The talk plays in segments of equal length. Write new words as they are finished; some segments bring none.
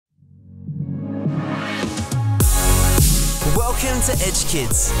Welcome to Edge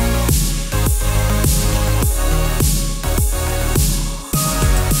Kids.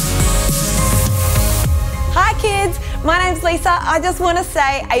 Hi kids, my name's Lisa. I just want to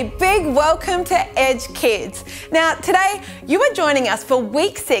say a big welcome to Edge Kids. Now today you are joining us for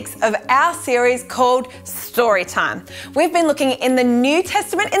week 6 of our series called Storytime. We've been looking in the New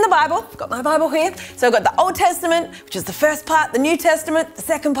Testament in the Bible. I've got my Bible here. So I've got the Old Testament, which is the first part, the New Testament, the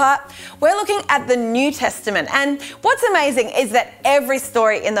second part. We're looking at the New Testament, and what's amazing is that every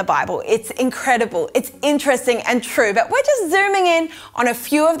story in the Bible, it's incredible, it's interesting and true, but we're just zooming in on a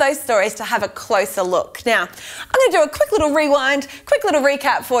few of those stories to have a closer look. Now, I'm going to do a quick little rewind, quick little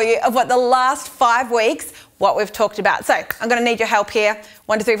recap for you of what the last 5 weeks, what we've talked about. So I'm going to need your help here.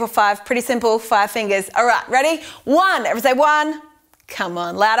 1, 2, 3, 4, 5. Pretty simple, 5 fingers. All right, ready? 1. Everyone say 1. Come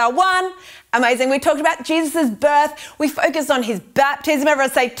on, louder. 1. Amazing. We talked about Jesus' birth. We focused on his baptism.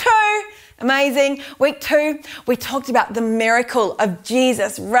 Everyone say 2. Amazing. Week 2, we talked about the miracle of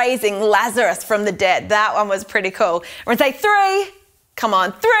Jesus raising Lazarus from the dead. That one was pretty cool. Everyone say 3. Come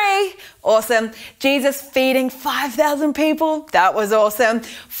on, 3. Awesome. Jesus feeding 5,000 people. That was awesome.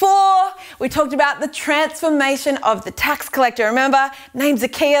 4, we talked about the transformation of the tax collector. Remember, named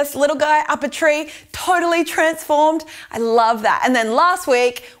Zacchaeus, little guy up a tree, totally transformed. I love that. And then last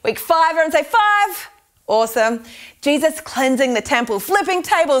week, week 5, everyone say 5. Awesome. Jesus cleansing the temple, flipping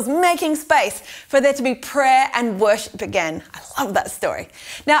tables, making space for there to be prayer and worship again. I love that story.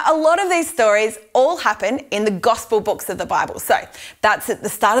 Now, a lot of these stories all happen in the gospel books of the Bible. So that's at the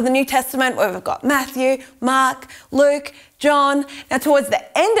start of the New Testament where we've got Matthew, Mark, Luke, John. Now, towards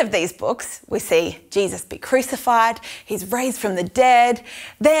the end of these books, we see Jesus be crucified. He's raised from the dead.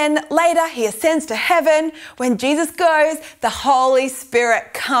 Then later, he ascends to heaven. When Jesus goes, the Holy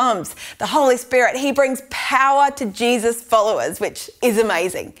Spirit comes. The Holy Spirit, he brings power to Jesus' followers, which is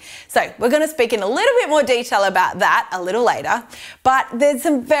amazing. So we're going to speak in a little bit more detail about that a little later. But there's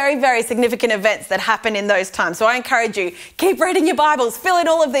some very, very significant events that happen in those times. So I encourage you, keep reading your Bibles, fill in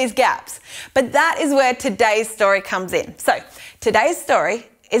all of these gaps. But that is where today's story comes in. So today's story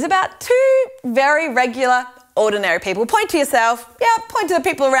is about 2 very regular, ordinary people. Point to yourself. Yeah, point to the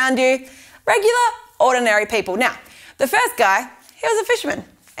people around you. Regular, ordinary people. Now, the first guy, he was a fisherman.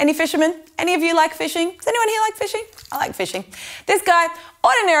 Any fishermen? Any of you like fishing? Does anyone here like fishing? I like fishing. This guy,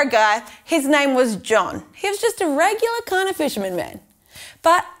 ordinary guy, his name was John. He was just a regular kind of fisherman man.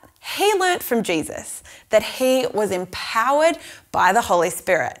 But he learnt from Jesus that he was empowered by the Holy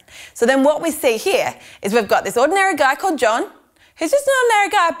Spirit. So then what we see here is we've got this ordinary guy called John, who's just an ordinary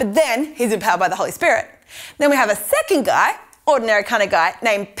guy, but then he's empowered by the Holy Spirit. Then we have a second guy, ordinary kind of guy,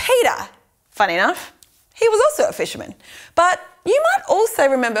 named Peter. Funny enough, he was also a fisherman. But you might also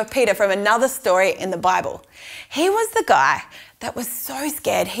remember Peter from another story in the Bible. He was the guy that was so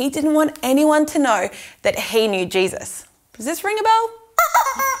scared he didn't want anyone to know that he knew Jesus. Does this ring a bell?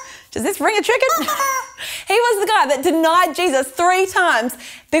 Does this ring a chicken? He was the guy that denied Jesus 3 times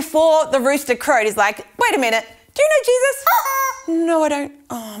before the rooster crowed. He's like, wait a minute, do you know Jesus? No, I don't.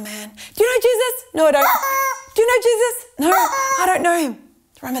 Oh man. Do you know Jesus? No, I don't. Do you know Jesus? No, I don't know him.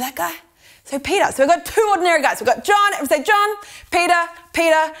 Remember that guy? So Peter. So we've got 2 ordinary guys. We've got John, everyone say John,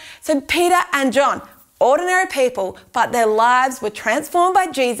 Peter. So Peter and John, ordinary people, but their lives were transformed by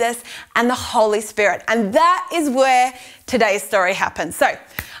Jesus and the Holy Spirit. And that is where today's story happens. So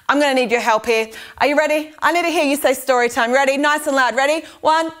I'm going to need your help here. Are you ready? I need to hear you say story time. Ready? Nice and loud. Ready?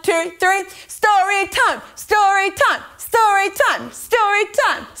 1, 2, 3. Story time, story time, story time, story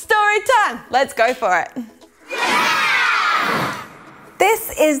time, story time. Let's go for it. Yeah!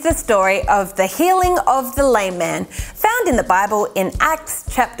 This is the story of the healing of the lame man, found in the Bible in Acts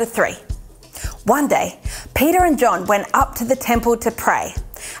chapter 3. One day, Peter and John went up to the temple to pray.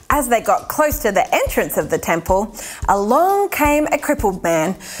 As they got close to the entrance of the temple, along came a crippled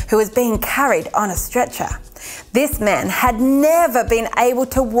man who was being carried on a stretcher. This man had never been able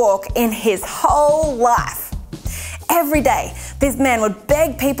to walk in his whole life. Every day, this man would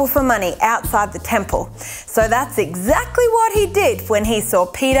beg people for money outside the temple. So that's exactly what he did when he saw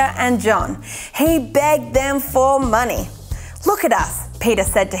Peter and John. He begged them for money. Look at us, Peter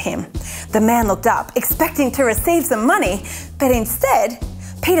said to him. The man looked up, expecting to receive some money, but instead,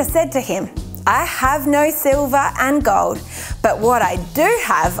 Peter said to him, I have no silver and gold, but what I do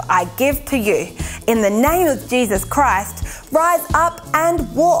have, I give to you. In the name of Jesus Christ, rise up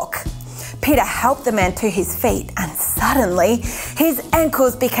and walk. Peter helped the man to his feet, and suddenly his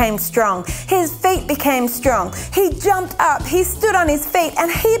ankles became strong. His feet became strong. He jumped up, he stood on his feet,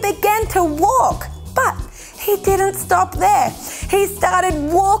 and he began to walk. But he didn't stop there. He started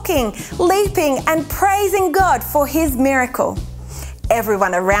walking, leaping, and praising God for his miracle.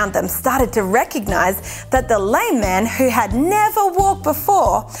 Everyone around them started to recognize that the lame man who had never walked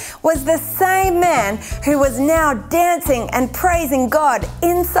before was the same man who was now dancing and praising God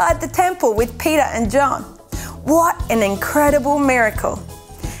inside the temple with Peter and John. What an incredible miracle!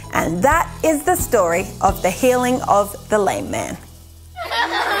 And that is the story of the healing of the lame man.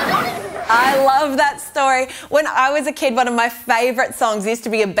 I love that story. When I was a kid, one of my favourite songs used to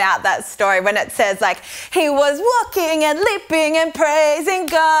be about that story, when it says like, he was walking and leaping and praising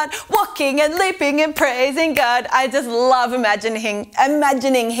God, walking and leaping and praising God. I just love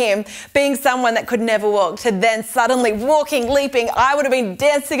imagining him being someone that could never walk to then suddenly walking, leaping. I would have been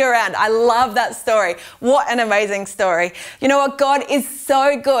dancing around. I love that story. What an amazing story. You know what? God is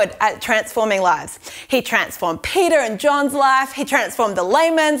so good at transforming lives. He transformed Peter and John's life. He transformed the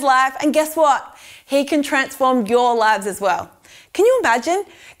lame man's life. And guess what? He can transform your lives as well. Can you imagine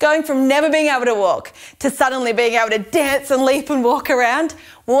going from never being able to walk to suddenly being able to dance and leap and walk around?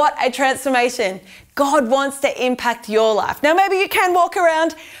 What a transformation. God wants to impact your life. Now, maybe you can walk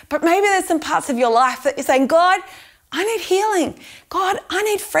around, but maybe there's some parts of your life that you're saying, God, I need healing. God, I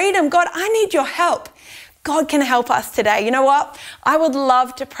need freedom. God, I need your help. God can help us today. You know what? I would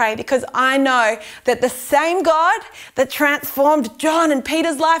love to pray, because I know that the same God that transformed John and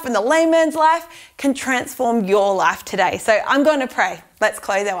Peter's life and the lame man's life can transform your life today. So I'm going to pray. Let's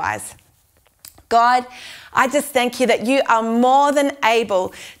close our eyes. God, I just thank you that you are more than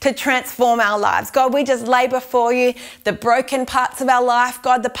able to transform our lives. God, we just lay before you the broken parts of our life,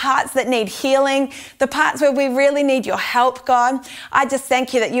 God, the parts that need healing, the parts where we really need your help, God. I just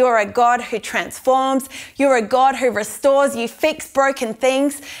thank you that you are a God who transforms. You're a God who restores. You fix broken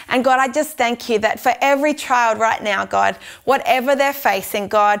things. And God, I just thank you that for every child right now, God, whatever they're facing,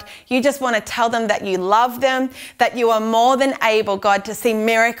 God, you just want to tell them that you love them, that you are more than able, God, to see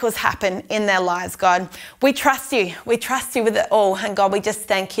miracles happen in their lives, God. We trust you. We trust you with it all. And God, we just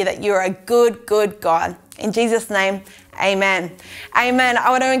thank you that you're a good, good God. In Jesus' name, amen. Amen. I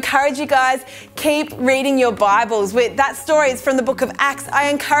want to encourage you guys, keep reading your Bibles. That story is from the book of Acts. I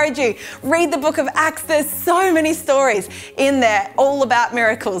encourage you, read the book of Acts. There's so many stories in there, all about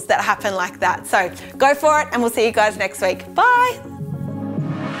miracles that happen like that. So go for it, and we'll see you guys next week. Bye.